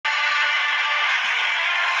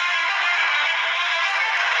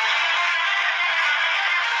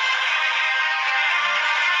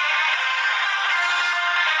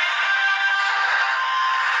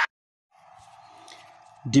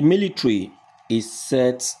The military is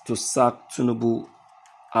set to sack Tinubu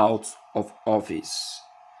out of office.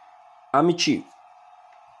 Army chief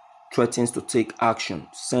threatens to take action,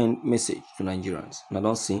 send message to Nigerians. Now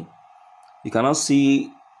don't see. You cannot see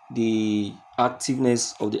the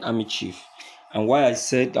activeness of the army chief. And why I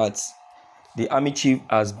said that the army chief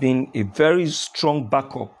has been a very strong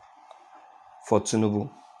backup for Tinubu.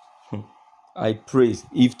 I praise.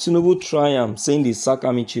 If Tinubu try saying the sack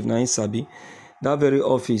army chief na sabi, that very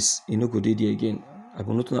office no go dey there again. I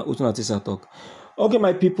will not talk. Okay,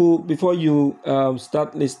 my people, before you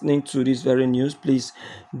start listening to this very news, please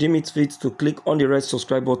deem it fit to click on the red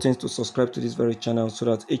subscribe button to subscribe to this very channel so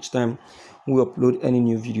that each time we upload any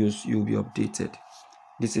new videos, you'll be updated.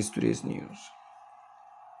 This is today's news.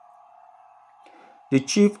 The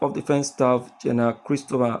Chief of Defense Staff, General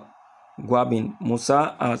Christopher Gwabin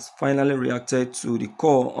Musa, has finally reacted to the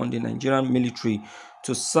call on the Nigerian military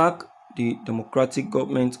to sack the democratic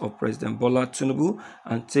government of President Bola Tinubu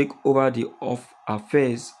and take over the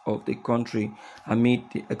affairs of the country amid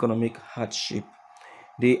the economic hardship.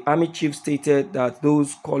 The army chief stated that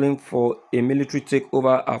those calling for a military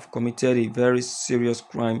takeover have committed a very serious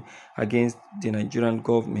crime against the Nigerian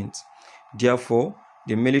government. Therefore,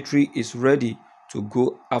 the military is ready to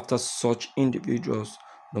go after such individuals,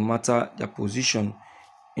 no matter their position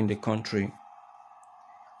in the country.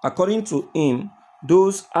 According to him,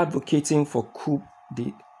 those advocating for coup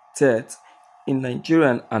d'etat in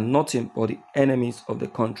Nigeria are nothing but the enemies of the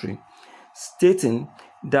country, stating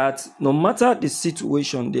that no matter the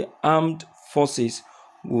situation, the armed forces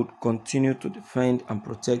would continue to defend and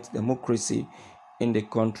protect democracy in the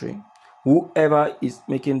country. Whoever is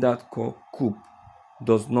making that coup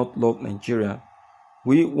does not love Nigeria.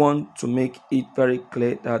 We want to make it very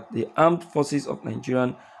clear that the armed forces of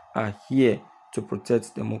Nigeria are here to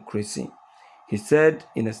protect democracy, he said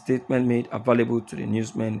in a statement made available to the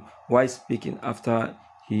newsmen while speaking after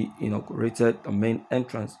he inaugurated the main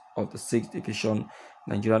entrance of the 6th Division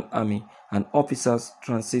Nigerian Army and officers'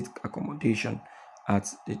 transit accommodation at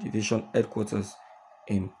the division headquarters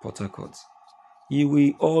in Port Harcourt. He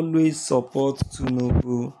will always support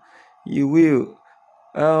Tinubu. He will.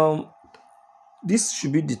 This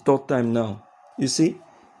should be the third time now. You see,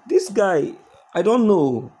 this guy, I don't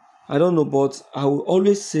know, but I will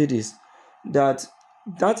always say this, that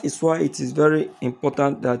is why it is very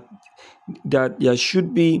important that there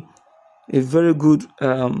should be a very good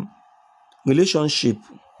relationship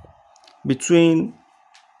between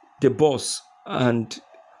the boss and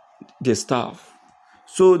the staff.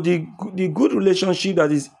 So the good relationship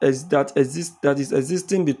that is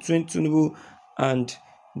existing between Tinubu and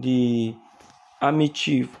the army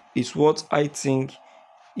chief is what I think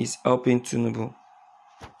is helping Tinubu.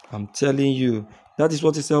 I'm telling you, that is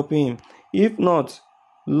what is helping him. If not,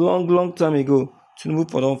 long time ago, Tinubu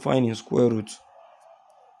for don't find his square root.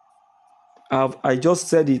 I just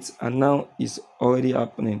said it and now it's already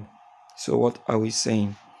happening. So what are we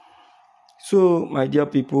saying? So, my dear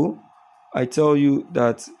people, I tell you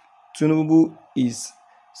that Tinubu is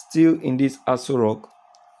still in this Aso Rock.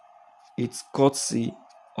 It's courtesy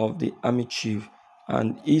of the army chief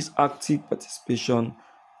and his active participation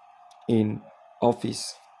in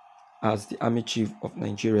office as the army chief of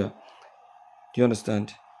Nigeria. Do you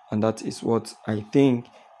understand? And that is what I think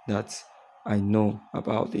that I know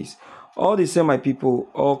about this. All the same, my people,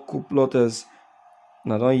 all coup plotters,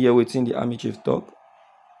 now don't hear within the army chief talk.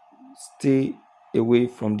 Stay away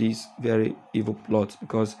from this very evil plot,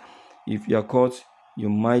 because if you are caught, you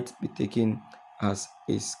might be taken as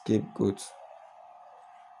a scapegoat.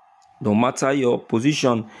 No matter your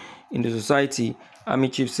position in the society, army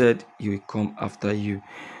chief said he will come after you.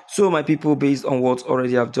 So my people, based on what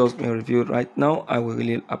already have just been revealed right now, I will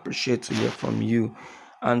really appreciate to hear from you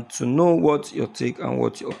and to know what your take and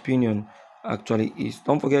what your opinion actually is.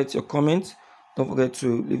 Don't forget your comments. Don't forget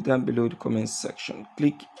to leave them below the comment section.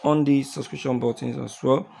 Click on the subscription buttons as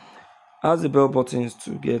well as the bell buttons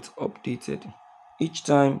to get updated each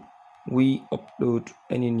time we upload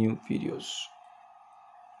any new videos.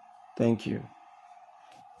 Thank you.